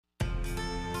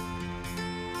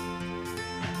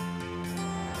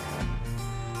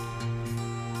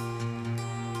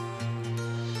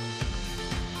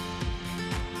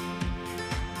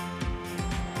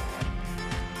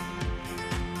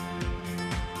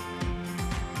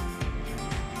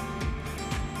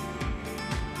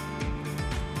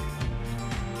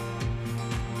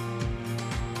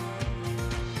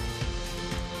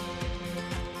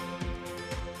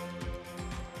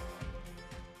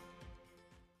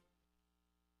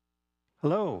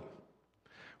Hello.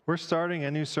 We're starting a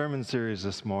new sermon series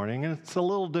this morning, and it's a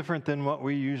little different than what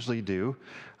we usually do.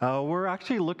 We're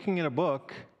actually looking at a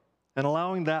book and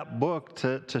allowing that book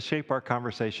to shape our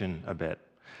conversation a bit.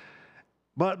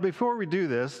 But before we do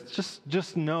this,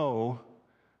 just know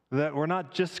that we're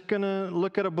not just going to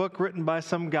look at a book written by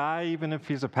some guy, even if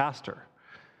he's a pastor.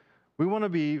 We want to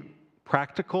be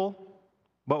practical,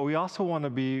 but we also want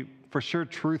to be, for sure,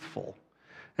 truthful.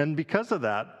 And because of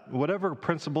that, whatever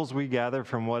principles we gather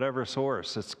from whatever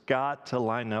source, it's got to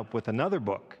line up with another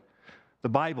book, the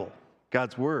Bible,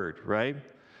 God's Word, right?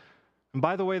 And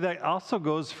by the way, that also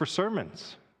goes for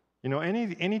sermons. You know,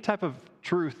 any type of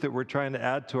truth that we're trying to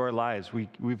add to our lives,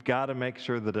 we've got to make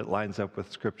sure that it lines up with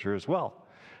Scripture as well.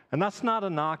 And that's not a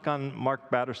knock on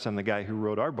Mark Batterson, the guy who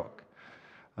wrote our book.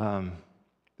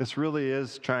 This really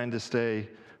is trying to stay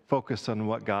focused on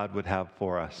what God would have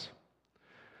for us.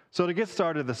 So to get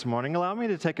started this morning, allow me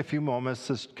to take a few moments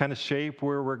to kind of shape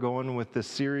where we're going with this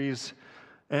series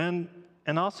and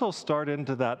also start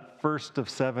into that first of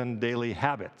 7 daily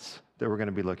habits that we're going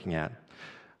to be looking at.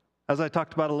 As I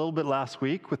talked about a little bit last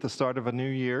week with the start of a new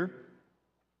year,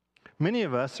 many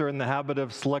of us are in the habit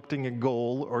of selecting a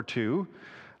goal or two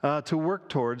to work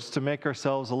towards to make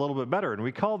ourselves a little bit better. And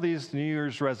we call these New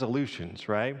Year's resolutions,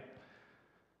 right?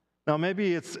 Now,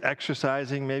 maybe it's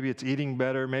exercising, maybe it's eating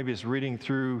better, maybe it's reading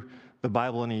through the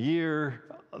Bible in a year.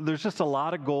 There's just a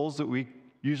lot of goals that we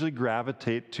usually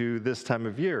gravitate to this time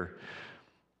of year.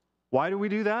 Why do we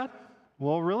do that?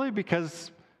 Well, really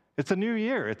because it's a new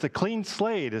year. It's a clean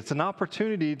slate. It's an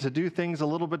opportunity to do things a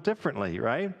little bit differently,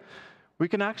 right? We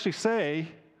can actually say,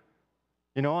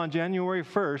 you know, on January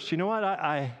 1st, you know what,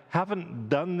 I haven't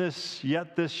done this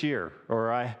yet this year,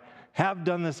 or I have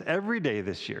done this every day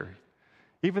this year.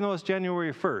 Even though it's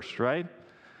January 1st, right?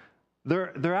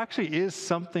 There actually is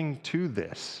something to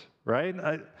this, right?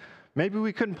 Maybe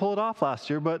we couldn't pull it off last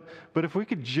year, but if we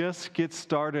could just get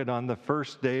started on the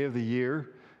first day of the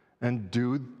year and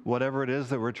do whatever it is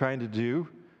that we're trying to do,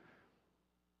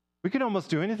 we could almost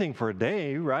do anything for a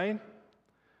day, right?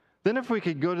 Then if we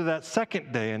could go to that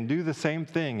second day and do the same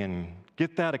thing and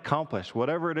get that accomplished,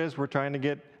 whatever it is we're trying to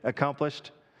get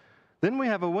accomplished, then we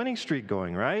have a winning streak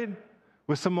going, right?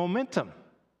 With some momentum.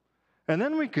 And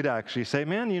then we could actually say,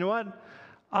 man, you know what?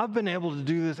 I've been able to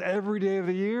do this every day of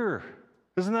the year.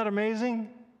 Isn't that amazing?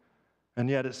 And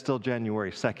yet it's still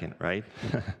January 2nd, right?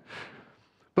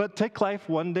 But take life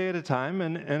one day at a time,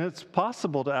 and it's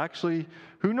possible to actually,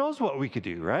 who knows what we could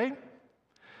do, right?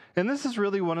 And this is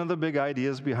really one of the big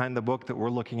ideas behind the book that we're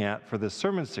looking at for this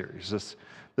sermon series.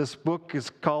 This book is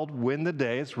called Win the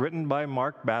Day. It's written by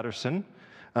Mark Batterson.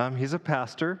 He's a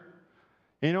pastor.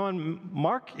 You know, and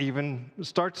Mark even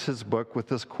starts his book with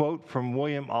this quote from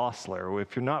William Osler.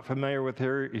 If you're not familiar with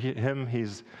him,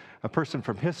 he's a person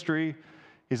from history.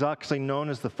 He's actually known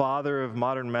as the father of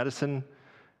modern medicine.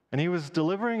 And he was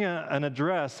delivering an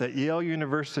address at Yale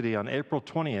University on April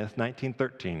 20th,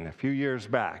 1913, a few years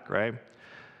back, right?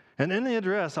 And in the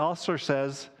address, Osler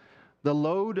says, "The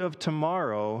load of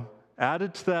tomorrow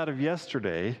added to that of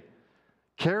yesterday,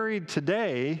 carried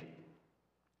today,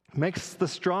 makes the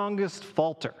strongest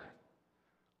falter."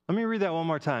 Let me read that one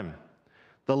more time.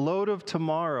 The load of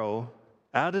tomorrow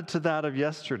added to that of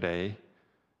yesterday,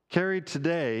 carried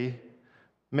today,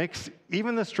 makes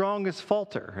even the strongest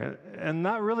falter. And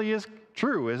that really is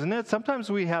true, isn't it?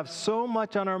 Sometimes we have so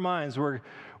much on our minds.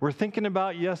 We're thinking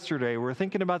about yesterday. We're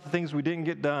thinking about the things we didn't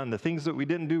get done, the things that we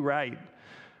didn't do right.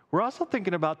 We're also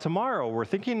thinking about tomorrow. We're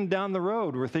thinking down the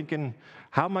road. We're thinking,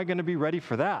 how am I going to be ready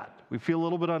for that? We feel a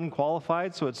little bit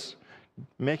unqualified, so it's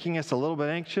making us a little bit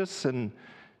anxious. And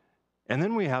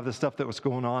then we have the stuff that was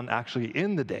going on actually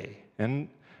in the day. And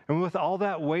with all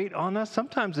that weight on us,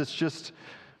 sometimes it's just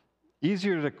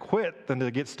easier to quit than to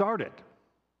get started.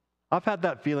 I've had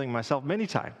that feeling myself many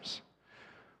times.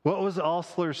 What was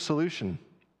Osler's solution?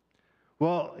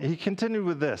 Well, he continued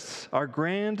with this: our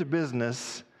grand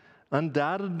business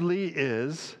undoubtedly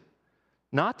is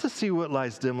not to see what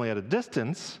lies dimly at a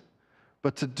distance,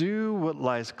 but to do what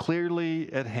lies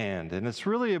clearly at hand. And it's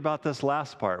really about this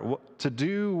last part, to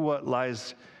do what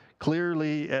lies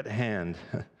clearly at hand.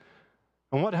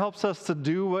 And what helps us to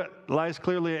do what lies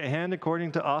clearly at hand,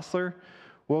 according to Osler?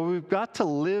 Well, we've got to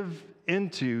live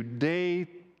into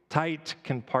day-tight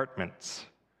compartments.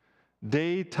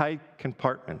 Day-tight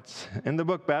compartments. In the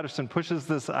book, Batterson pushes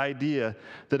this idea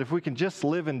that if we can just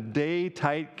live in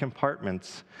day-tight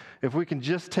compartments, if we can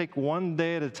just take one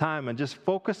day at a time and just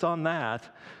focus on that,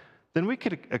 then we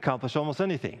could accomplish almost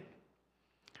anything.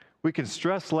 We can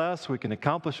stress less, we can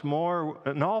accomplish more,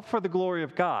 and all for the glory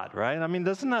of God, right? I mean,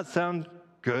 doesn't that sound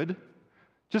good?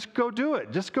 Just go do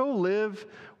it. Just go live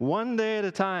one day at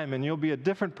a time, and you'll be a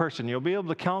different person. You'll be able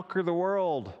to conquer the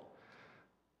world.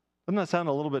 Doesn't that sound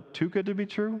a little bit too good to be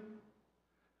true?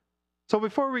 So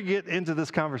before we get into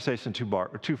this conversation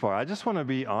too far, I just want to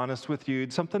be honest with you.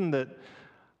 It's something that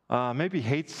maybe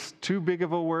hate's too big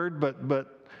of a word,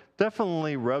 but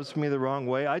definitely rubs me the wrong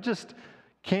way. I just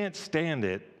can't stand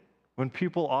it when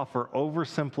people offer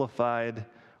oversimplified,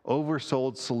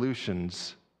 oversold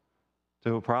solutions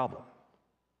to a problem.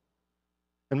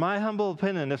 In my humble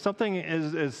opinion, if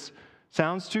something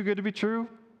sounds too good to be true,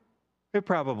 it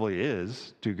probably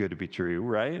is too good to be true,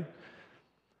 right?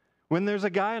 When there's a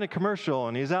guy in a commercial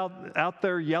and he's out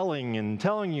there yelling and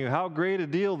telling you how great a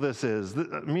deal this is,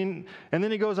 and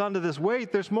then he goes on to this,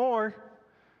 wait, there's more,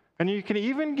 and you can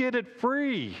even get it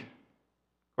free.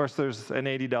 Of course, there's an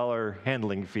 $80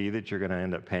 handling fee that you're going to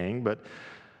end up paying, but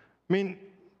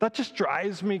that just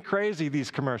drives me crazy,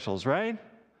 these commercials, right?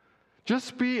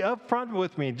 Just be upfront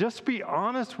with me. Just be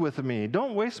honest with me.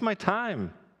 Don't waste my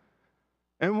time.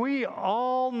 And we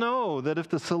all know that if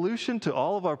the solution to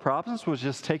all of our problems was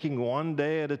just taking one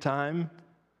day at a time,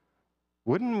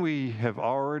 wouldn't we have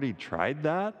already tried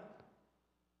that?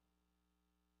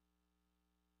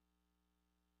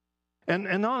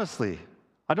 And honestly,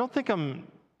 I don't think I'm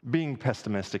being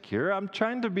pessimistic here. I'm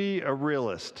trying to be a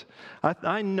realist.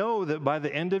 I know that by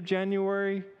the end of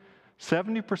January,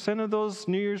 70% of those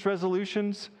New Year's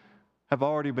resolutions have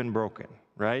already been broken,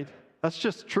 right? That's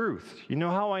just truth. You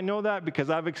know how I know that? Because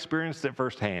I've experienced it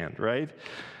firsthand, right?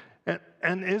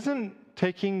 And isn't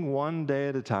taking one day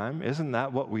at a time, isn't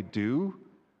that what we do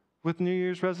with New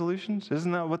Year's resolutions?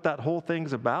 Isn't that what that whole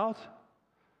thing's about?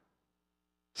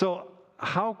 So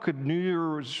how could New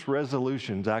Year's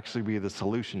resolutions actually be the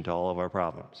solution to all of our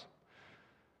problems?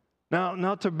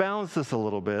 Now to balance this a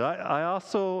little bit,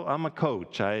 I'm a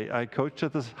coach. I coach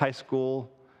at this high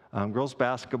school, girls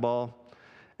basketball.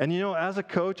 And as a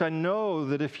coach, I know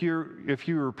that if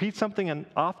you repeat something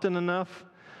often enough,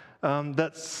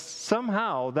 that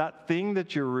somehow that thing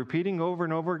that you're repeating over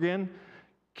and over again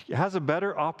has a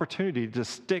better opportunity to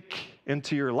stick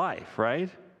into your life, right?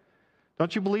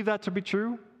 Don't you believe that to be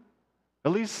true?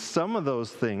 At least some of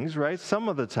those things, right? Some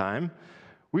of the time.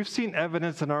 We've seen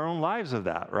evidence in our own lives of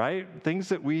that, right? Things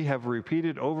that we have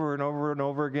repeated over and over and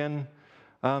over again,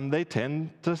 they tend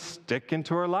to stick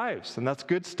into our lives, and that's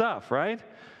good stuff, right?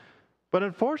 But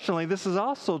unfortunately, this is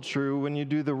also true when you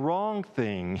do the wrong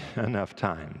thing enough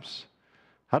times.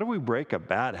 How do we break a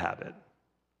bad habit?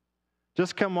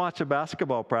 Just come watch a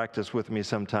basketball practice with me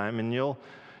sometime, and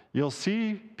you'll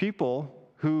see people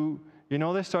who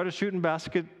they started shooting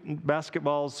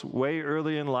basketballs way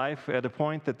early in life at a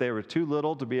point that they were too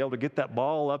little to be able to get that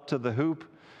ball up to the hoop.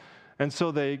 And so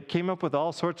they came up with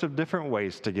all sorts of different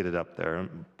ways to get it up there.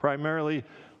 Primarily,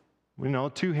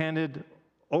 two-handed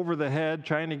over the head,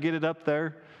 trying to get it up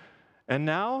there. And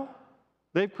now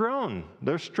they've grown.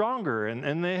 They're stronger,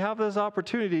 and they have this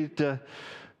opportunity to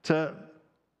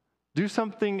do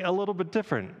something a little bit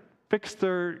different. Fix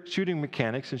their shooting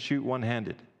mechanics and shoot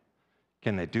one-handed.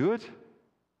 Can they do it?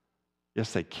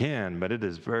 Yes, they can, but it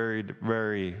is very,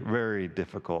 very, very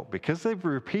difficult because they've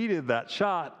repeated that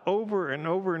shot over and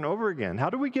over and over again. How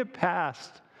do we get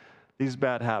past these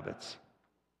bad habits?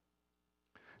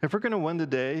 If we're going to win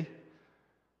today,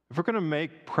 if we're going to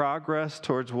make progress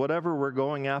towards whatever we're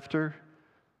going after,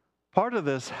 part of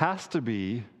this has to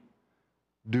be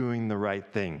doing the right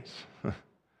things.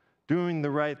 Doing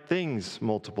the right things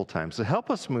multiple times to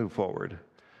help us move forward.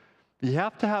 You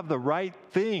have to have the right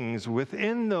things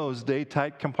within those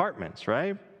day-tight compartments,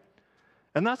 right?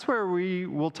 And that's where we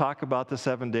will talk about the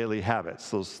 7 daily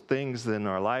habits, those things in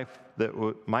our life that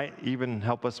might even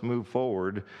help us move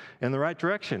forward in the right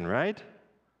direction, right?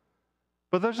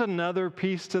 But there's another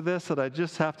piece to this that I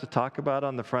just have to talk about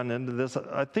on the front end of this.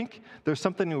 I think there's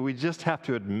something that we just have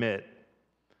to admit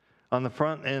on the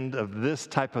front end of this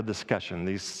type of discussion,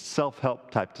 these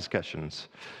self-help type discussions.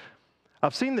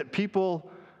 I've seen that people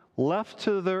left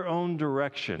to their own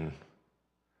direction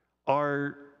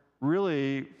are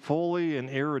really fully and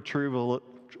irretrievably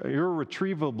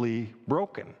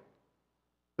broken.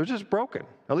 They're just broken,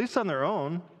 at least on their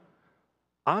own.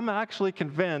 I'm actually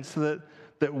convinced that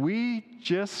we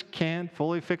just can't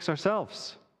fully fix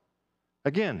ourselves.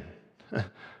 Again,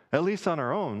 at least on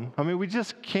our own. We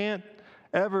just can't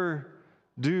ever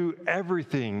do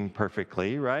everything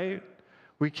perfectly, right?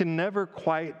 We can never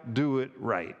quite do it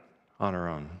right on our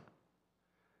own.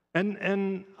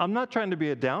 And I'm not trying to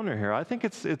be a downer here. I think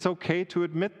it's okay to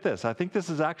admit this. I think this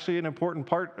is actually an important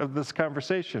part of this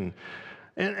conversation.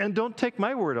 And don't take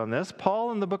my word on this.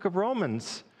 Paul in the book of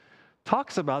Romans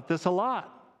talks about this a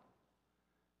lot.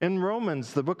 In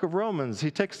Romans, the book of Romans, he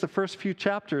takes the first few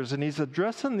chapters and he's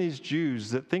addressing these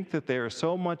Jews that think that they are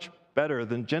so much better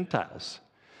than Gentiles.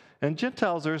 And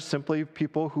Gentiles are simply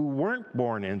people who weren't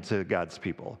born into God's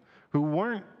people, who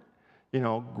weren't,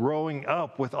 growing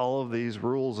up with all of these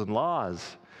rules and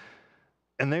laws.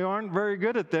 And they aren't very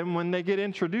good at them when they get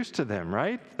introduced to them,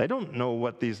 right? They don't know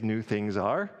what these new things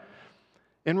are.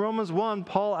 In Romans 1,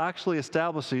 Paul actually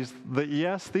establishes that,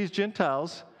 yes, these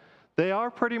Gentiles, they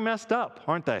are pretty messed up,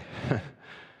 aren't they?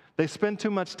 They spend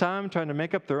too much time trying to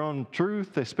make up their own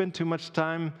truth. They spend too much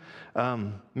time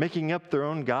making up their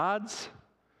own gods.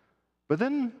 But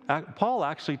then Paul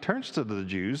actually turns to the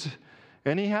Jews,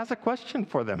 and he has a question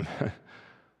for them.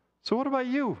 So what about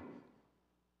you?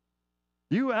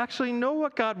 You actually know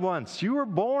what God wants. You were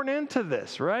born into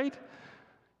this, right?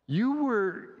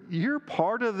 You're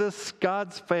part of this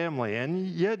God's family, and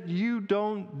yet you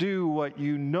don't do what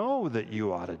you know that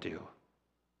you ought to do.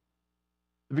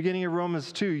 The beginning of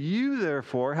Romans 2, you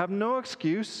therefore have no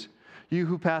excuse, you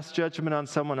who pass judgment on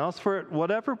someone else, for at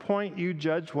whatever point you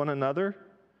judge one another,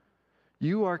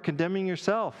 you are condemning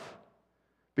yourself,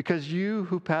 because you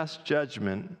who pass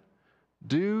judgment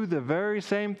do the very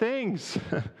same things.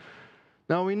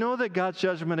 Now we know that God's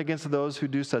judgment against those who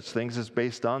do such things is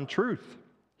based on truth.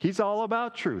 He's all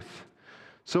about truth.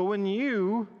 So when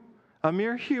you, a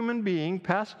mere human being,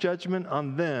 pass judgment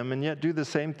on them and yet do the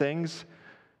same things,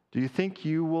 do you think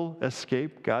you will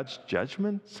escape God's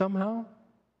judgment somehow?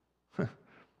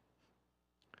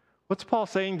 What's Paul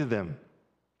saying to them?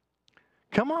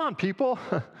 Come on, people.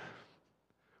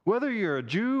 Whether you're a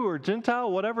Jew or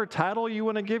Gentile, whatever title you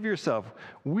want to give yourself,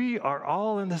 we are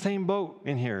all in the same boat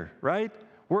in here, right?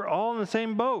 We're all in the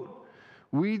same boat.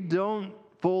 We don't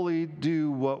fully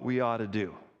do what we ought to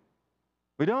do.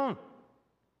 We don't.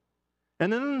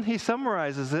 And then he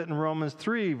summarizes it in Romans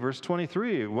 3, verse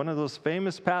 23, one of those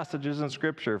famous passages in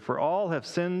Scripture. For all have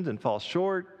sinned and fall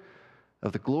short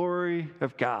of the glory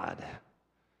of God.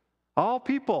 All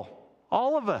people,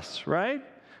 all of us, right?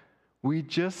 We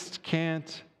just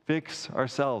can't fix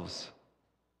ourselves.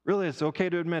 Really, it's okay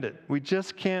to admit it. We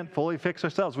just can't fully fix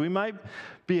ourselves. We might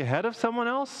be ahead of someone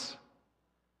else,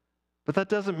 but that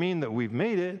doesn't mean that we've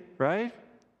made it, right?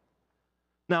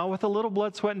 Now, with a little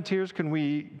blood, sweat, and tears, can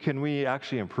we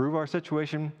actually improve our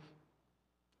situation?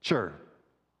 Sure.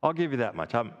 I'll give you that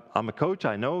much. I'm a coach.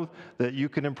 I know that you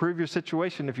can improve your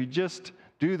situation if you just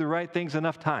do the right things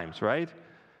enough times, right?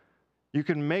 You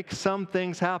can make some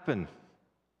things happen.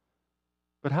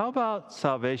 But how about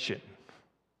salvation?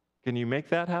 Can you make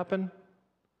that happen?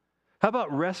 How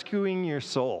about rescuing your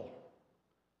soul?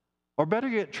 Or better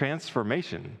yet,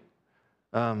 transformation.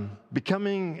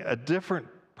 Becoming a different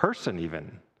person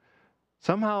even.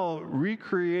 Somehow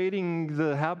recreating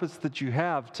the habits that you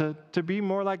have to be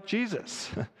more like Jesus.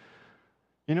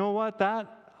 You know what?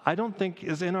 That I don't think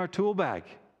is in our tool bag.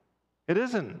 It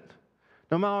isn't.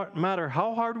 No matter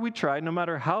how hard we try, no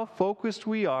matter how focused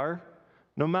we are,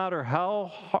 no matter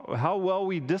how well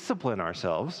we discipline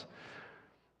ourselves,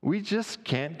 we just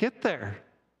can't get there.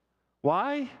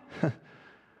 Why?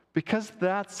 Because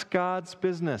that's God's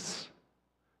business.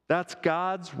 That's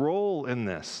God's role in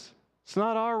this. It's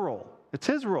not our role. It's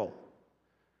His role.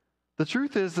 The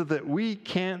truth is that we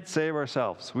can't save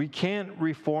ourselves. We can't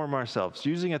reform ourselves.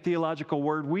 Using a theological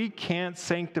word, we can't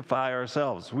sanctify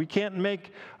ourselves. We can't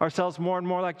make ourselves more and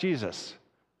more like Jesus.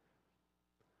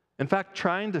 In fact,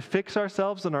 trying to fix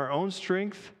ourselves in our own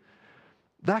strength,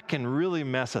 that can really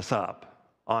mess us up,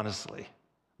 honestly.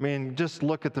 I mean, just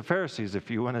look at the Pharisees if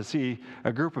you want to see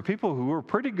a group of people who were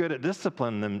pretty good at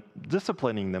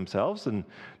disciplining themselves and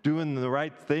doing the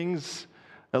right things,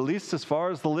 at least as far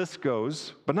as the list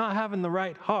goes, but not having the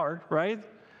right heart, right?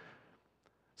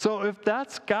 So if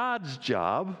that's God's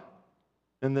job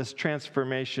in this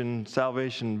transformation,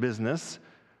 salvation business,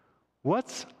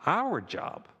 what's our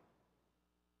job?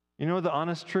 You know the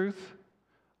honest truth?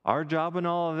 Our job in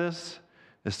all of this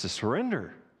is to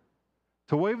surrender,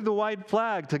 to wave the white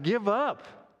flag, to give up,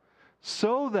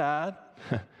 so that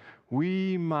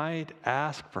we might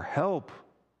ask for help.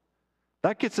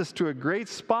 That gets us to a great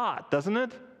spot, doesn't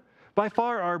it? By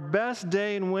far, our best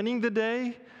day in winning the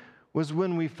day was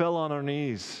when we fell on our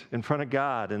knees in front of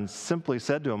God and simply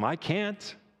said to Him, I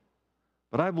can't,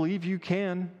 but I believe You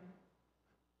can.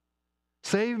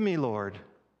 Save me, Lord.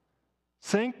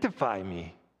 Sanctify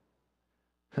me.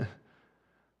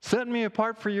 Set me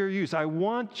apart for Your use. I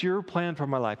want Your plan for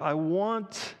my life. I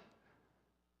want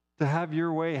to have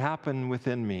Your way happen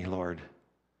within me, Lord.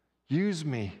 Use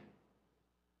me.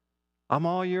 I'm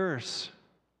all Yours.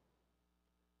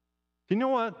 Do you know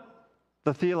what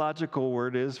the theological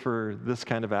word is for this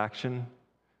kind of action?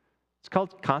 It's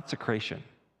called consecration.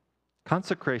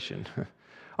 Consecration.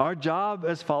 Our job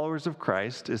as followers of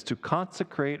Christ is to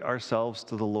consecrate ourselves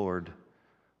to the Lord,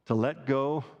 to let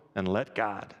go and let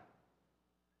God,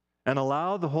 and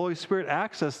allow the Holy Spirit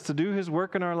access to do His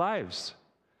work in our lives.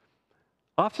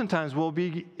 Oftentimes we'll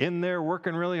be in there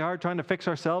working really hard trying to fix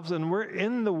ourselves, and we're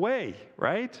in the way,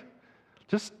 right?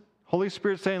 Just Holy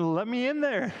Spirit saying, let me in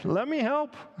there, let me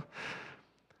help.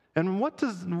 And what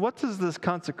does this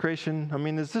consecration,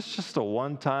 is this just a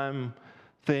one-time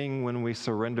thing when we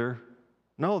surrender?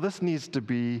 No, this needs to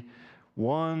be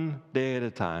one day at a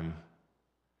time.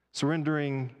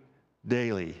 Surrendering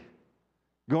daily.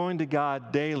 Going to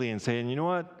God daily and saying, you know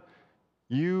what?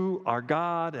 You are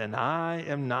God and I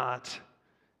am not,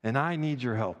 and I need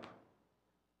your help.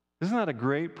 Isn't that a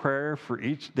great prayer for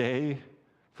each day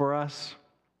for us?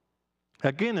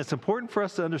 Again, it's important for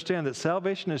us to understand that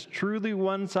salvation is truly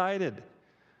one-sided.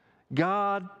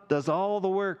 God does all the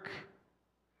work.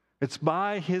 It's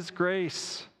by His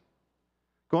grace.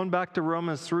 Going back to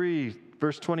Romans 3,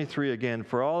 verse 23 again,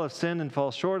 for all have sinned and fall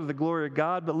short of the glory of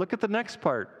God. But look at the next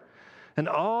part. And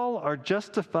all are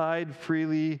justified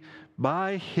freely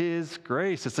by His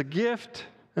grace. It's a gift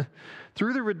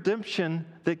through the redemption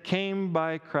that came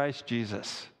by Christ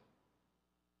Jesus.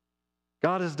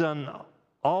 God has done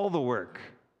all the work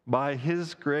by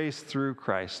His grace through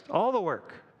Christ. All the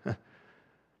work.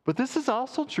 But this is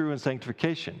also true in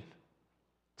sanctification.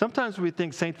 Sometimes we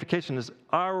think sanctification is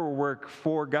our work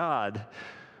for God.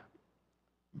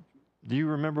 Do you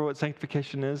remember what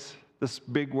sanctification is? This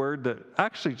big word that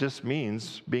actually just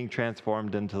means being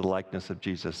transformed into the likeness of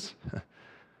Jesus.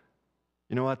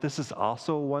 You know what? This is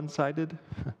also one-sided.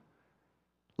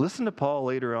 Listen to Paul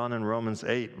later on in Romans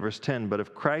 8, verse 10. But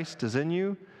if Christ is in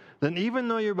you, then even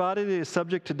though your body is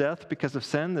subject to death because of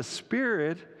sin, the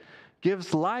Spirit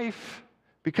gives life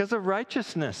because of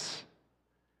righteousness.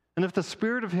 And if the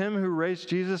Spirit of Him who raised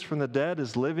Jesus from the dead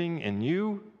is living in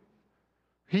you,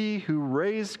 He who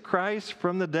raised Christ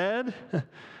from the dead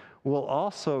will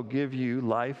also give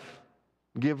life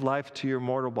to your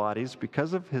mortal bodies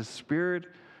because of His Spirit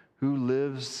who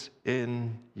lives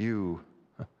in you.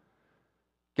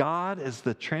 God is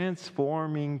the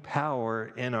transforming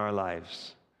power in our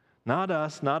lives. Not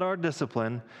us, not our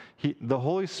discipline. The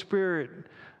Holy Spirit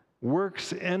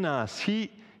works in us.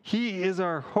 He is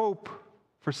our hope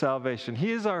for salvation.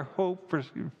 He is our hope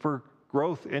for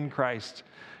growth in Christ.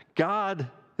 God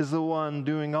is the one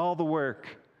doing all the work.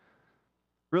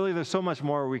 Really, there's so much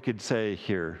more we could say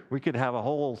here. We could have a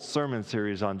whole sermon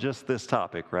series on just this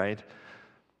topic, right?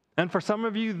 And for some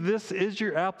of you, this is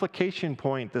your application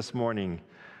point this morning.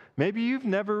 Maybe you've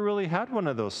never really had one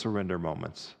of those surrender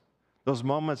moments. Those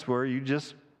moments where you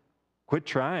just quit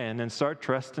trying and start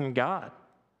trusting God.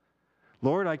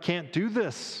 Lord, I can't do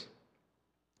this,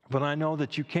 but I know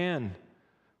that you can.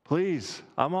 Please,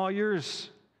 I'm all yours.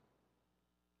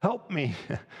 Help me.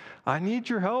 I need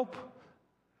your help.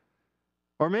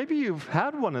 Or maybe you've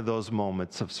had one of those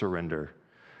moments of surrender,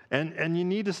 and you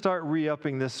need to start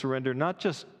re-upping this surrender, not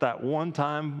just that one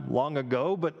time long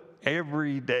ago, but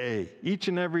every day, each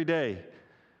and every day.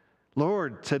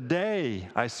 Lord, today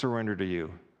I surrender to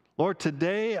you. Lord,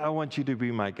 today I want you to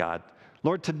be my God.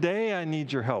 Lord, today I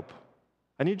need your help.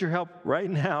 I need your help right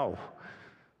now.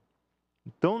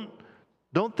 Don't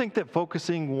think that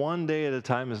focusing one day at a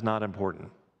time is not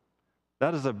important.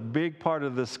 That is a big part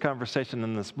of this conversation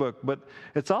in this book, but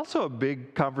it's also a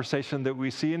big conversation that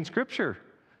we see in Scripture.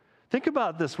 Think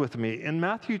about this with me. In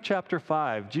Matthew chapter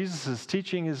 5, Jesus is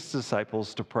teaching His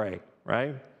disciples to pray,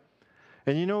 right?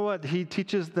 And you know what He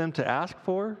teaches them to ask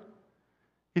for?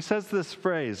 He says this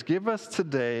phrase, give us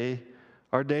today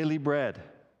our daily bread.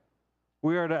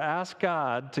 We are to ask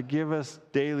God to give us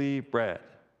daily bread.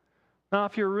 Now,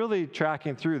 if you're really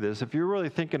tracking through this, if you're really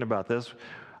thinking about this,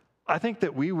 I think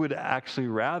that we would actually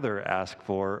rather ask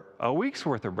for a week's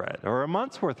worth of bread or a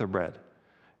month's worth of bread.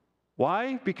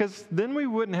 Why? Because then we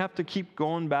wouldn't have to keep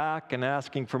going back and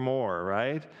asking for more,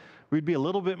 right? We'd be a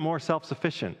little bit more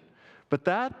self-sufficient. But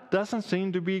that doesn't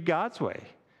seem to be God's way.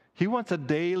 He wants a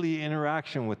daily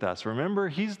interaction with us. Remember,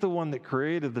 He's the one that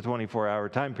created the 24-hour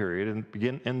time period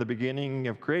in the beginning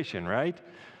of creation, right?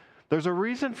 There's a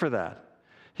reason for that.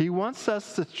 He wants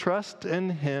us to trust in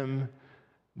Him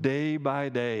day by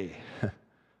day.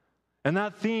 And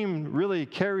that theme really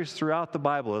carries throughout the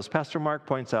Bible, as Pastor Mark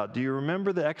points out. Do you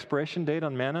remember the expiration date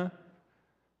on manna?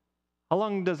 How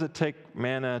long does it take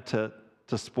manna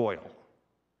to spoil?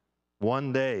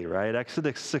 One day, right?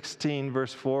 Exodus 16,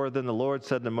 verse 4, then the Lord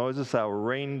said to Moses, I will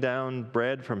rain down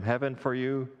bread from heaven for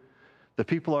you. The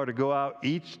people are to go out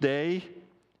each day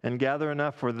and gather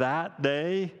enough for that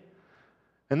day.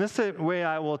 And this way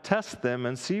I will test them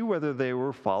and see whether they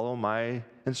will follow my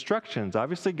instructions.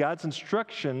 Obviously, God's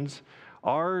instructions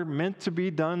are meant to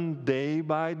be done day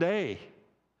by day.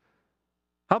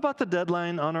 How about the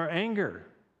deadline on our anger?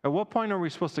 At what point are we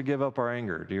supposed to give up our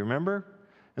anger? Do you remember?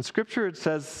 In Scripture, it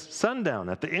says sundown,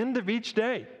 at the end of each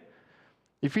day.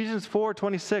 Ephesians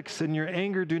 4:26, in your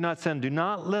anger do not sin. Do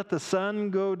not let the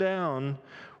sun go down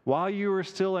while you are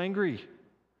still angry,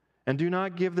 and do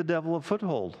not give the devil a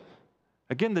foothold.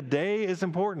 Again, the day is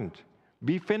important.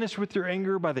 Be finished with your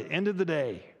anger by the end of the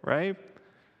day, right?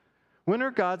 When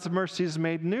are God's mercies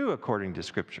made new according to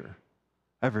Scripture?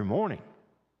 Every morning.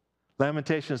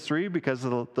 Lamentations 3, because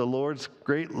of the Lord's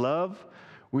great love,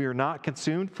 we are not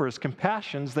consumed, for his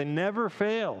compassions, they never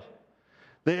fail.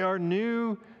 They are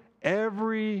new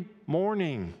every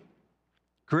morning.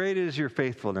 Great is your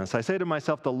faithfulness. I say to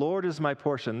myself, the Lord is my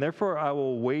portion, therefore I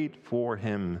will wait for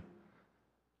him.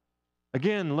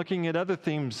 Again, looking at other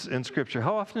themes in Scripture,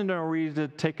 how often are we to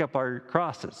take up our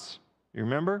crosses? You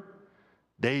remember?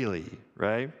 Daily,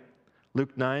 right?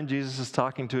 Luke 9, Jesus is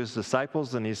talking to his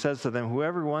disciples, and he says to them,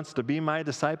 whoever wants to be my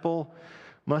disciple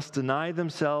must deny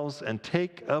themselves and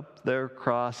take up their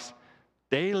cross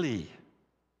daily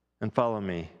and follow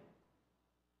me.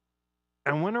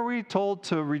 And when are we told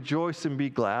to rejoice and be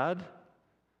glad?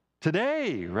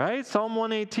 Today, right? Psalm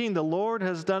 118, the Lord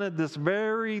has done it this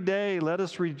very day. Let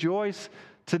us rejoice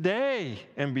today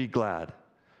and be glad.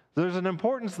 There's an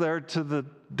importance there to the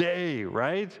day,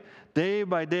 right? Day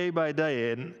by day by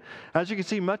day. And as you can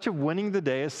see, much of winning the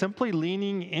day is simply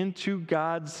leaning into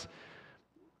God's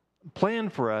plan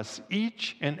for us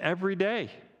each and every day.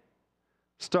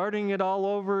 Starting it all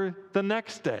over the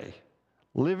next day.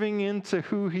 Living into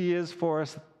who he is for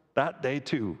us that day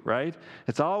too, right?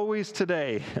 It's always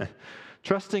today.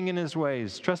 Trusting in his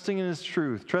ways, trusting in his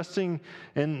truth, trusting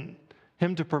in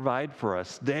him to provide for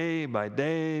us day by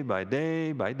day by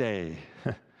day by day.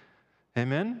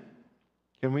 Amen?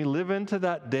 Can we live into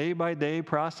that day by day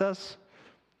process?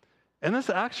 And this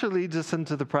actually leads us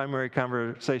into the primary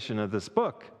conversation of this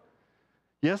book.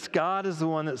 Yes, God is the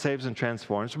one that saves and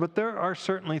transforms, but there are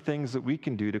certainly things that we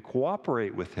can do to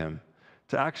cooperate with him,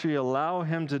 to actually allow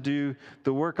him to do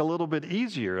the work a little bit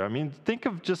easier. I mean, think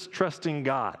of just trusting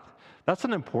God. That's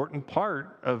an important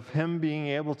part of him being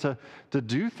able to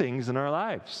do things in our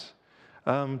lives,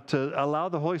 to allow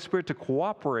the Holy Spirit to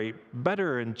cooperate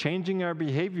better in changing our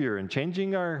behavior and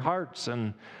changing our hearts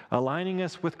and aligning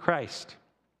us with Christ.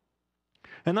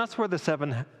 And that's where the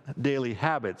 7 daily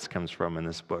habits comes from in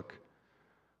this book.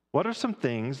 What are some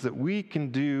things that we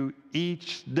can do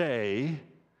each day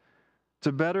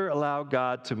to better allow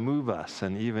God to move us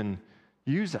and even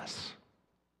use us?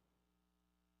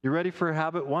 You ready for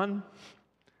habit 1?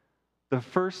 The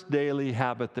first daily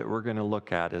habit that we're going to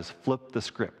look at is flip the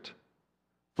script.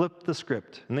 Flip the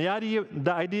script. And the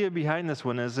idea behind this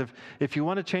one is if you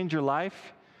want to change your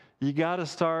life, you got to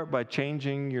start by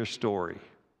changing your story.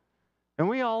 And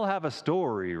we all have a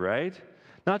story, right?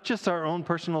 Not just our own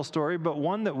personal story, but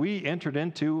one that we entered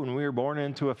into when we were born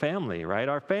into a family, right?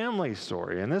 Our family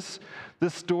story. And this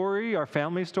story, our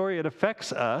family story, it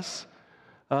affects us,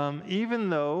 even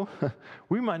though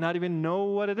we might not even know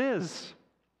what it is.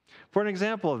 For an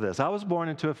example of this, I was born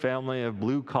into a family of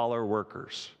blue-collar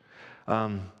workers.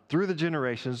 Through the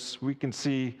generations, we can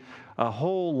see a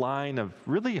whole line of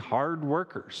really hard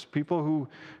workers, people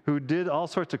who did all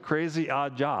sorts of crazy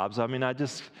odd jobs. I mean,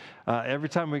 every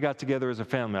time we got together as a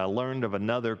family, I learned of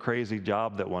another crazy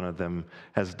job that one of them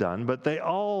has done. But they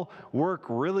all work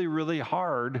really, really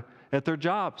hard at their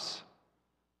jobs.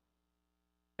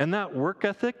 And that work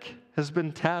ethic has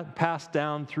been passed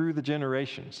down through the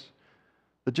generations.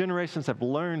 The generations have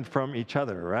learned from each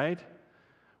other, right?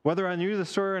 Whether I knew the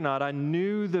story or not, I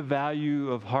knew the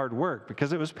value of hard work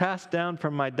because it was passed down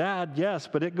from my dad, yes,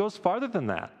 but it goes farther than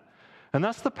that. And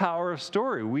that's the power of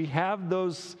story. We have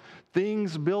those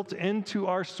things built into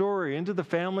our story, into the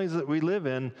families that we live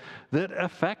in that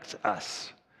affect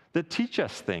us, that teach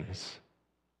us things.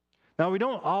 Now, we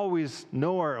don't always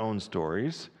know our own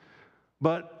stories,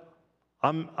 but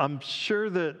I'm sure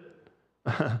that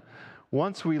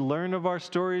once we learn of our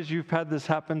stories, you've had this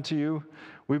happen to you,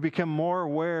 we become more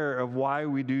aware of why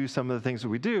we do some of the things that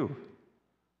we do.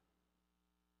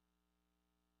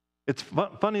 It's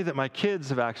funny that my kids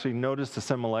have actually noticed the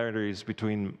similarities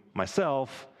between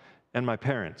myself and my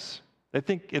parents. They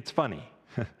think it's funny.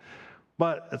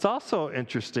 But it's also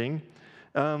interesting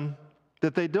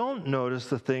that they don't notice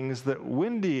the things that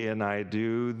Wendy and I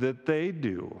do that they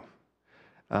do.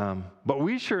 But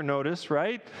we sure notice,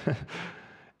 right?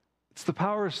 It's the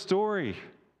power of story.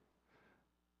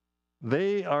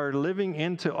 they are living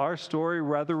into our story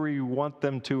whether we want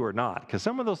them to or not. Because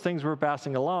some of those things we're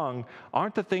passing along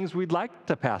aren't the things we'd like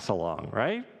to pass along,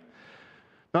 right?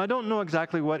 Now, I don't know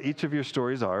exactly what each of your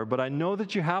stories are, but I know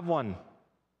that you have one.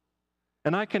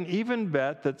 And I can even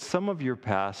bet that some of your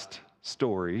past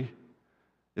story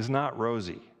is not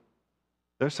rosy.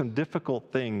 There's some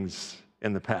difficult things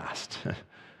in the past.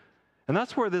 And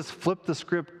that's where this flip the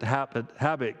script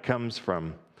habit comes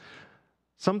from.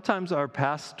 Sometimes our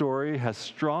past story has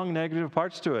strong negative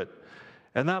parts to it,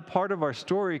 and that part of our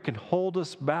story can hold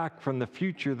us back from the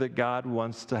future that God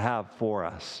wants to have for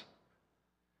us.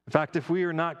 In fact, if we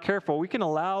are not careful, we can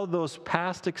allow those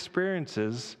past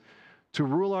experiences to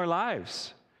rule our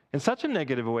lives in such a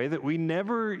negative way that we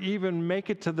never even make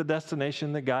it to the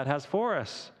destination that God has for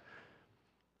us,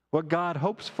 what God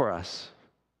hopes for us.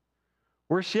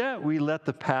 Worse yet, we let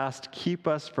the past keep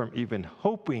us from even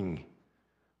hoping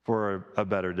for a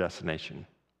better destination.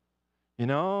 You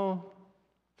know,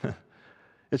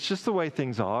 it's just the way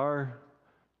things are.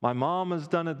 My mom has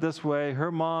done it this way.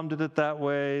 Her mom did it that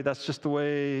way. That's just the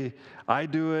way I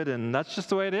do it, and that's just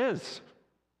the way it is.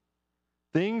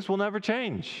 Things will never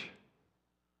change.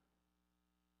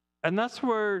 And that's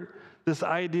where this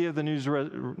idea of the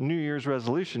New Year's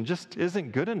resolution just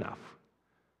isn't good enough.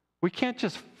 We can't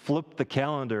just flip the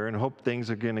calendar and hope things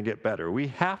are going to get better. We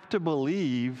have to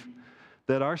believe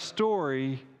that our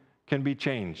story can be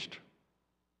changed,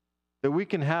 that we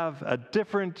can have a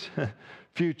different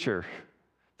future,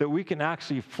 that we can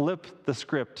actually flip the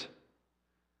script.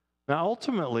 Now,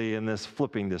 ultimately, in this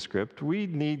flipping the script, we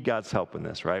need God's help in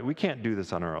this, right? We can't do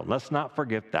this on our own. Let's not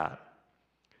forget that.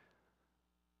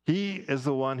 He is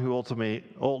the one who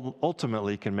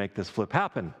ultimately can make this flip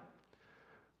happen.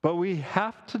 But we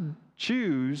have to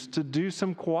choose to do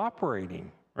some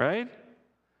cooperating, right?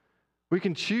 We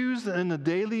can choose in the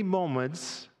daily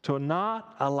moments to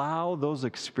not allow those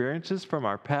experiences from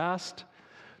our past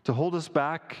to hold us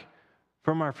back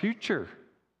from our future,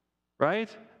 right?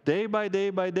 Day by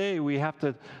day, we have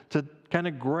to kind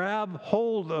of grab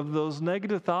hold of those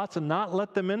negative thoughts and not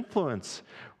let them influence.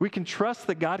 We can trust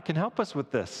that God can help us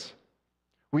with this.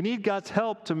 We need God's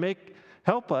help to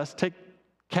help us take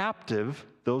captive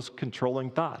those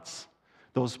controlling thoughts,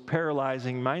 those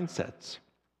paralyzing mindsets.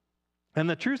 And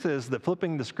the truth is that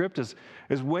flipping the script is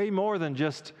way more than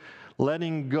just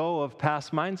letting go of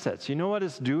past mindsets. You know what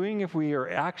it's doing if we are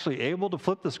actually able to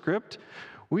flip the script?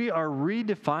 We are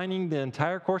redefining the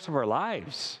entire course of our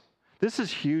lives. This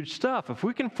is huge stuff. If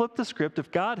we can flip the script,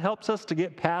 if God helps us to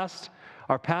get past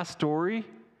our past story,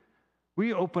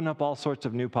 we open up all sorts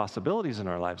of new possibilities in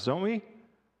our lives, don't we?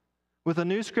 With a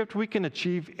new script, we can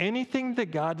achieve anything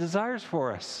that God desires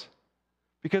for us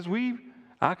because we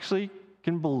actually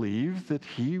can believe that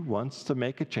He wants to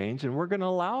make a change and we're going to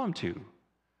allow Him to.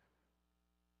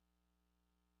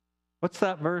 What's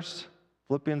that verse?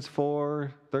 Philippians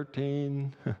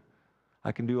 4:13.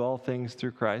 I can do all things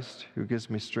through Christ who gives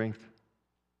me strength.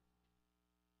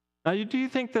 Now, do you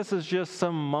think this is just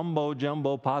some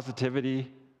mumbo-jumbo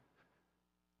positivity?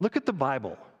 Look at the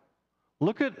Bible.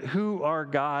 Look at who our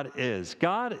God is.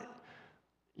 God,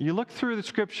 you look through the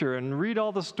Scripture and read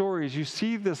all the stories, you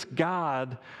see this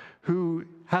God who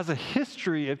has a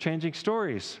history of changing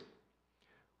stories.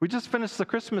 We just finished the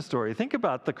Christmas story. Think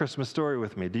about the Christmas story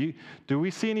with me. Do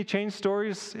we see any change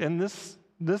stories in this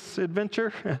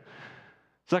adventure?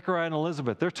 Zechariah and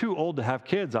Elizabeth, they're too old to have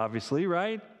kids, obviously,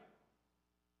 right?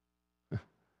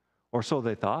 Or so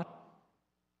they thought.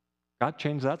 God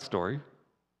changed that story.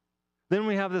 Then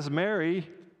we have this Mary,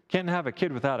 can't have a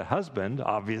kid without a husband,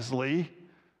 obviously.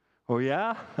 Oh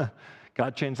yeah?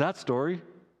 God changed that story.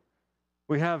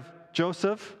 We have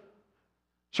Joseph,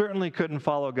 certainly couldn't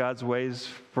follow God's ways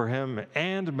for him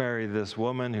and marry this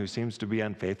woman who seems to be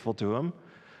unfaithful to him.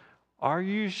 Are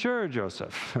you sure,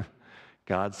 Joseph?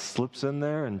 God slips in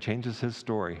there and changes his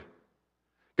story.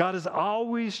 God is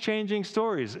always changing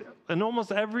stories. In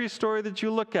almost every story that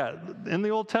you look at in the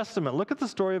Old Testament, look at the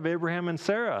story of Abraham and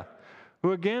Sarah,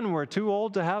 who again were too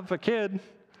old to have a kid.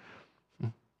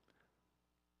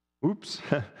 Oops.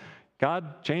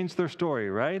 God changed their story,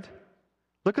 right?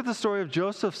 Look at the story of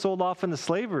Joseph sold off into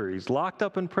slavery. He's locked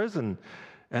up in prison.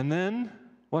 And then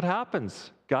what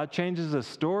happens? God changes his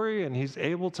story and he's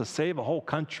able to save a whole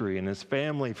country and his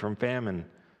family from famine.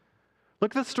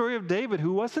 Look at the story of David,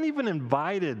 who wasn't even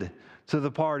invited to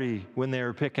the party when they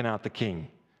were picking out the king,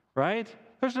 right?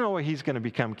 There's no way he's going to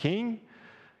become king.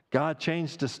 God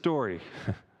changed his story.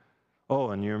 Oh,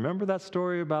 and you remember that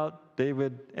story about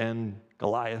David and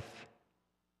Goliath?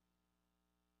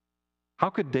 How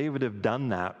could David have done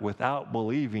that without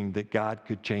believing that God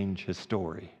could change his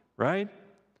story, right?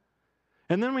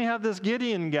 And then we have this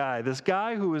Gideon guy, this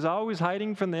guy who was always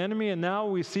hiding from the enemy, and now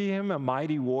we see him a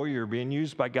mighty warrior being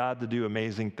used by God to do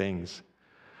amazing things.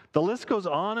 The list goes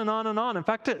on and on and on. In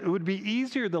fact, it would be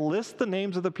easier to list the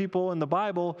names of the people in the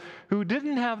Bible who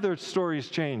didn't have their stories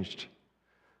changed.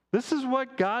 This is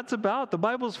what God's about. The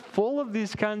Bible's full of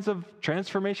these kinds of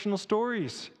transformational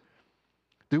stories.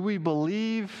 Do we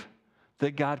believe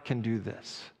that God can do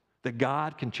this? That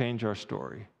God can change our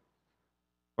story?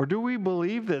 Or do we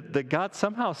believe that God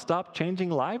somehow stopped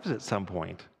changing lives at some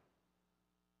point?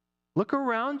 Look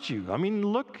around you. I mean,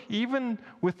 look even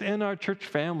within our church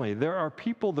family. There are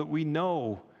people that we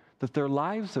know that their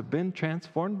lives have been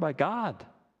transformed by God.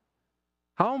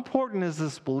 How important is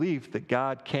this belief that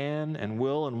God can and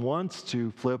will and wants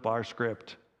to flip our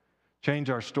script,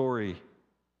 change our story?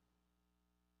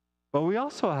 But we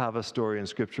also have a story in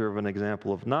Scripture of an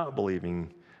example of not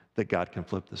believing that God can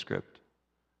flip the script.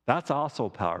 That's also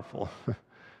powerful.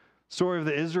 Story of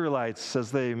the Israelites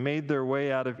as they made their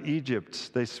way out of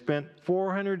Egypt. They spent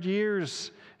 400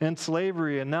 years in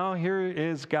slavery, and now here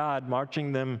is God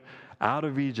marching them out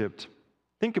of Egypt.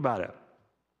 Think about it.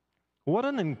 What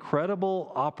an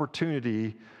incredible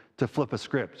opportunity to flip a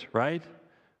script, right?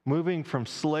 Moving from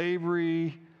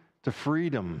slavery to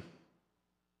freedom.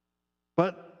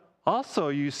 But also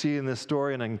you see in this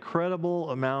story an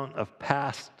incredible amount of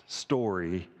past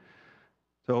story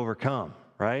to overcome,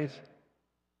 right?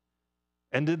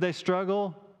 And did they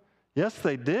struggle? Yes,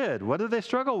 they did. What did they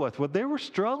struggle with? Well, they were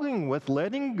struggling with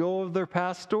letting go of their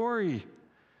past story.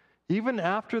 Even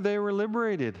after they were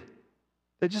liberated,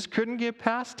 they just couldn't get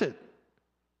past it.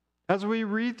 As we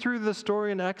read through the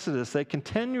story in Exodus, they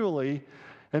continually,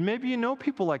 and maybe you know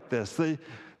people like this,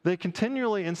 they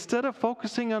continually, instead of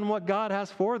focusing on what God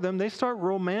has for them, they start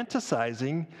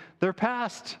romanticizing their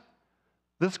past.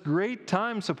 This great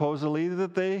time, supposedly,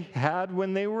 that they had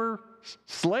when they were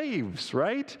slaves,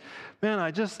 right? Man,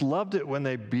 I just loved it when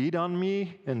they beat on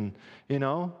me and,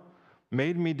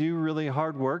 made me do really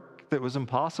hard work that was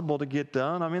impossible to get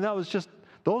done. I mean,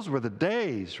 those were the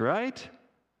days, right?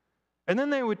 And then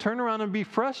they would turn around and be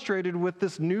frustrated with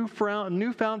this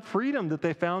newfound freedom that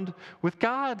they found with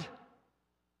God.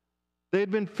 They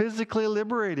had been physically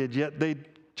liberated, yet they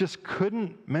just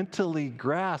couldn't mentally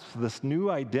grasp this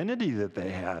new identity that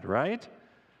they had, right?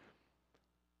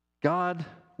 God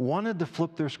wanted to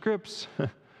flip their scripts.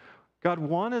 God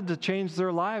wanted to change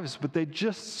their lives, but they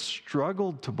just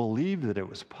struggled to believe that it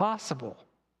was possible.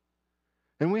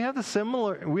 And we have a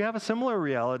similar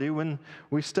reality when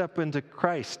we step into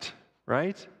Christ,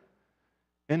 right?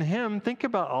 In Him, think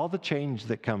about all the change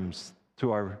that comes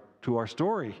to our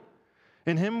story.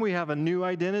 In Him, we have a new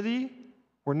identity.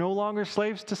 We're no longer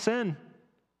slaves to sin.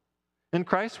 In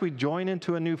Christ, we join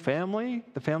into a new family,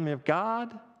 the family of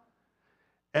God,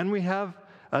 and we have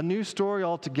a new story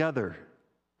altogether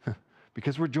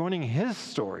because we're joining His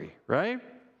story, right?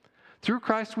 Through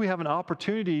Christ, we have an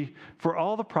opportunity for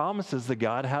all the promises that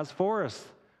God has for us.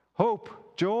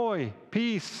 Hope, joy,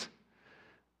 peace,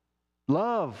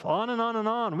 love, on and on and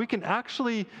on. We can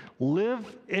actually live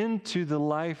into the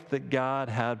life that God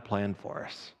had planned for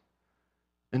us.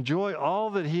 Enjoy all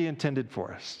that He intended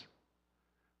for us.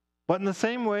 But in the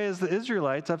same way as the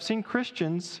Israelites, I've seen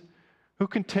Christians who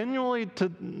continually,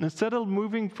 instead of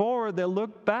moving forward, they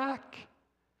look back.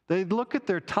 They look at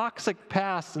their toxic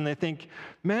past and they think,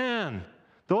 man,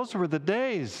 those were the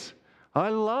days. I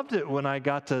loved it when I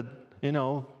got to,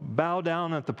 bow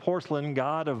down at the porcelain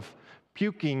god of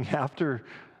puking after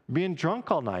being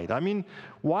drunk all night. I mean,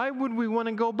 why would we want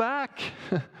to go back?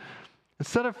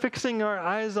 Instead of fixing our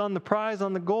eyes on the prize,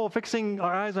 on the goal, fixing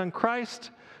our eyes on Christ,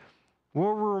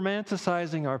 we're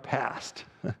romanticizing our past.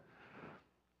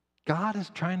 God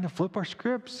is trying to flip our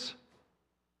scripts.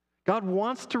 God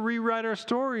wants to rewrite our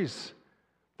stories.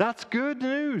 That's good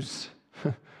news,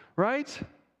 right?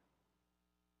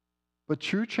 But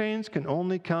true change can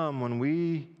only come when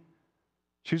we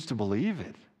choose to believe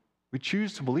it. We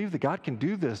choose to believe that God can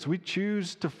do this. We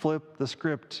choose to flip the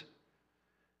script.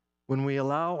 When we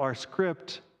allow our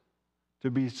script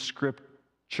to be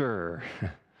scripture.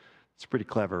 It's pretty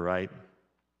clever, right?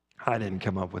 I didn't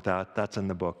come up with that. That's in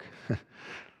the book.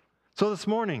 So this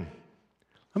morning,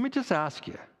 let me just ask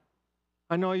you.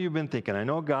 I know you've been thinking. I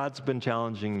know God's been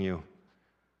challenging you.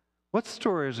 What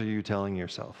stories are you telling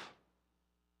yourself?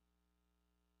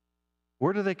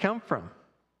 Where do they come from?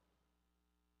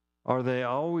 Are they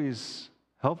always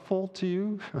helpful to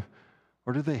you?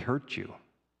 Or do they hurt you?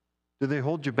 Do they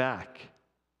hold you back?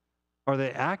 Are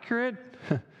they accurate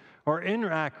or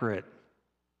inaccurate?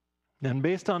 And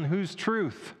based on whose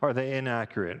truth are they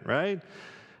inaccurate, right?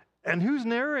 And who's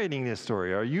narrating this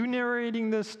story? Are you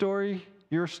narrating this story,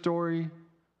 your story?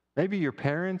 Maybe your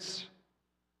parents?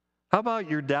 How about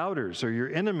your doubters or your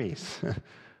enemies?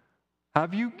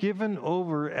 Have you given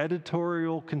over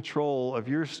editorial control of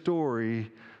your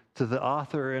story to the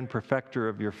author and perfecter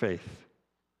of your faith?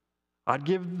 I'd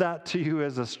give that to you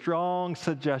as a strong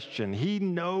suggestion. He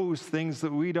knows things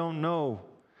that we don't know,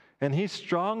 and He's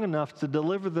strong enough to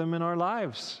deliver them in our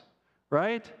lives,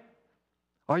 right?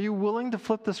 Are you willing to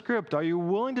flip the script? Are you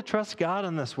willing to trust God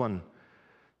on this one?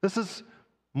 This is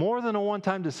more than a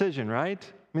one-time decision, right?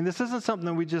 I mean, this isn't something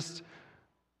that we just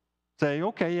say,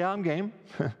 okay, yeah, I'm game.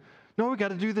 No, we got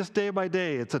to do this day by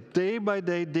day. It's a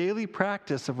day-by-day, daily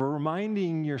practice of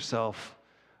reminding yourself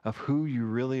of who you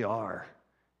really are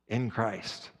in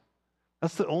Christ.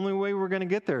 That's the only way we're going to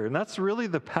get there. And that's really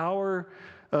the power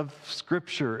of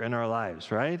Scripture in our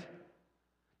lives, right?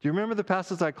 Do you remember the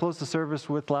passage I closed the service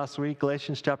with last week,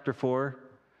 Galatians chapter 4?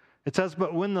 It says,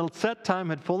 "But when the set time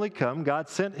had fully come, God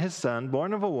sent His Son,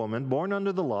 born of a woman, born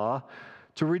under the law,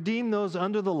 to redeem those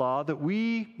under the law, that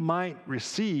we might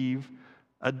receive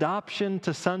adoption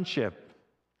to sonship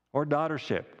or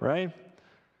daughtership," right?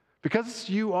 Because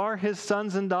you are His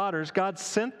sons and daughters, God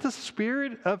sent the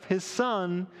Spirit of His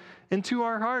Son into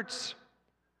our hearts.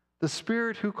 The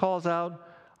Spirit who calls out,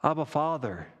 "Abba,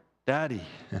 Father, Daddy."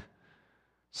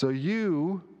 So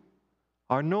you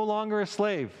are no longer a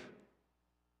slave,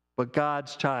 but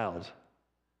God's child.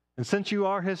 And since you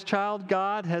are His child,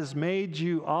 God has made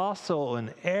you also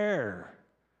an heir.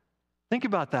 Think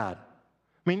about that.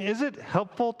 I mean, is it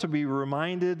helpful to be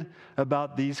reminded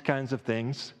about these kinds of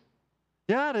things?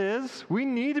 Yeah, it is. We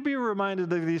need to be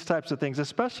reminded of these types of things,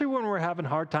 especially when we're having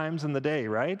hard times in the day,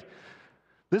 right?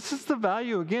 This is the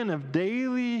value, again, of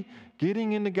daily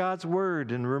getting into God's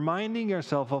Word and reminding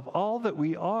ourselves of all that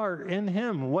we are in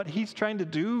Him, what He's trying to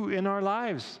do in our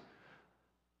lives.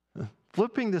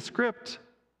 Flipping the script.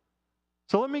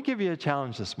 So let me give you a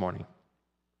challenge this morning.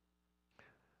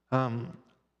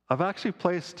 I've actually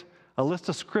placed a list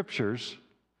of scriptures,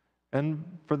 and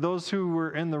for those who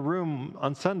were in the room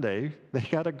on Sunday, they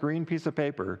got a green piece of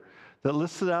paper that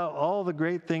listed out all the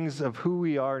great things of who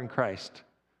we are in Christ.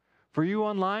 For you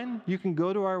online, you can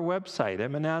go to our website,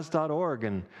 mnaz.org,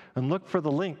 and look for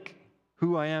the link,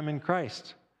 Who I Am in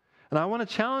Christ. And I want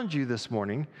to challenge you this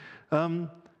morning,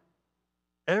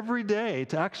 every day,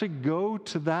 to actually go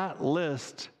to that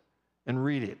list and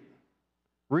read it.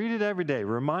 Read it every day.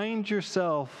 Remind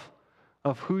yourself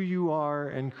of who you are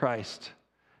in Christ.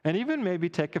 And even maybe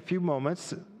take a few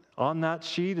moments. On that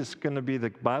sheet is going to be the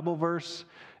Bible verse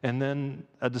and then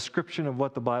a description of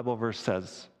what the Bible verse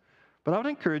says. But I would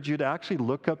encourage you to actually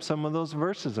look up some of those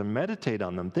verses and meditate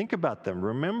on them. Think about them.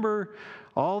 Remember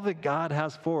all that God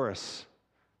has for us.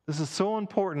 This is so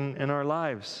important in our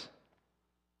lives.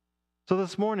 So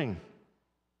this morning,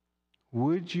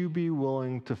 would you be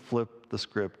willing to flip the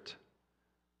script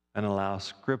and allow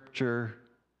Scripture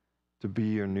to be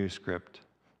your new script?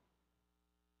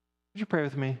 Would you pray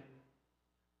with me?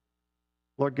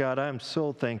 Lord God, I am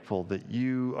so thankful that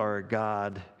you are a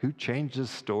God who changes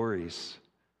stories.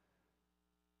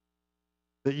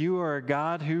 That you are a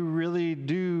God who really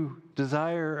do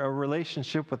desire a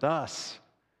relationship with us.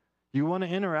 You want to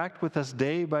interact with us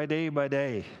day by day by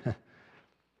day.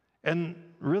 And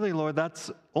really, Lord,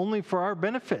 that's only for our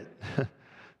benefit.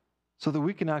 So that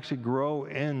we can actually grow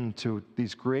into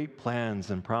these great plans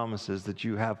and promises that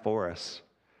you have for us.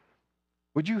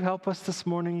 Would you help us this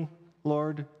morning,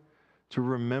 Lord, to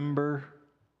remember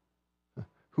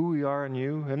who we are in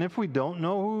you? And if we don't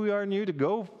know who we are in you, to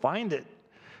go find it.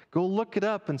 Go look it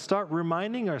up and start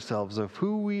reminding ourselves of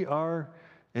who we are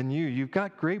in you. You've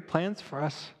got great plans for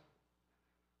us.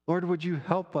 Lord, would you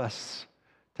help us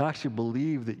to actually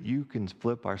believe that you can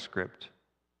flip our script?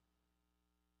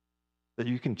 That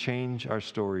you can change our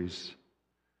stories,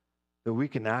 that we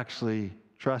can actually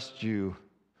trust you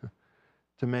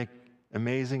to make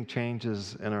amazing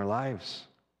changes in our lives.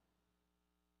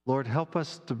 Lord, help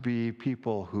us to be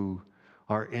people who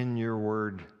are in your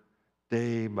word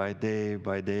day by day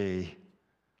by day,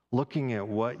 looking at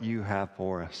what you have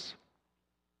for us.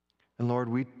 And Lord,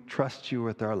 we trust you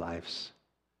with our lives.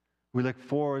 We look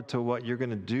forward to what you're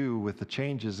going to do with the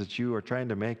changes that you are trying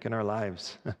to make in our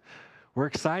lives. We're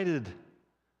excited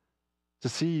to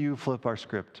see you flip our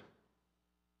script.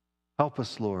 Help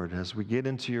us, Lord, as we get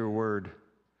into your word,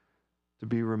 to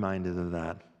be reminded of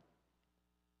that.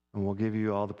 And we'll give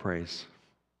you all the praise.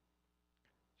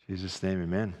 In Jesus' name,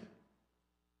 amen.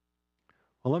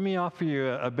 Well, let me offer you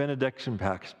a benediction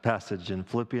passage in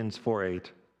Philippians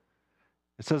 4:8.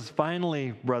 It says,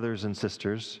 "Finally, brothers and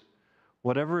sisters,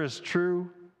 whatever is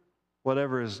true,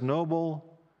 whatever is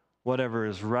noble, whatever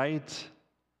is right,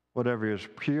 whatever is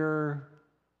pure,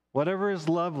 whatever is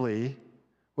lovely,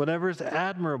 whatever is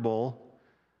admirable,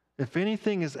 if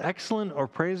anything is excellent or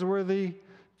praiseworthy,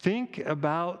 think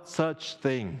about such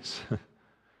things.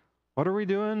 What are we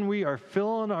doing? We are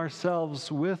filling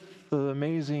ourselves with the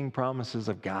amazing promises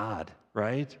of God,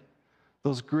 right?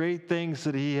 Those great things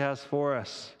that He has for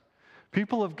us.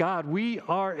 People of God, we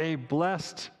are a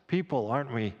blessed people,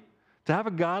 aren't we? To have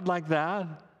a God like that,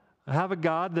 have a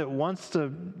God that wants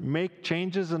to make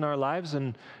changes in our lives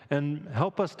and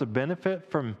help us to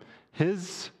benefit from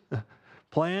His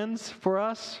plans for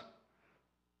us.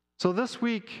 So this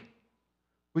week,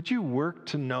 would you work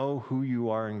to know who you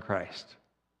are in Christ?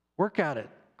 Work at it.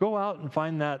 Go out and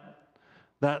find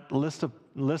that list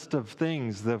of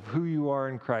things of who you are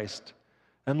in Christ.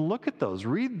 And look at those.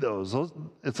 Read those.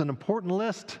 It's an important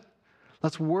list.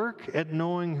 Let's work at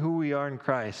knowing who we are in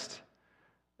Christ.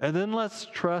 And then let's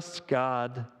trust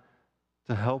God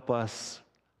to help us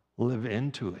live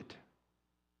into it,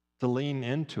 to lean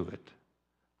into it.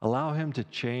 Allow Him to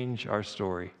change our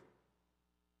story.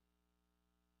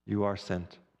 You are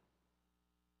sent.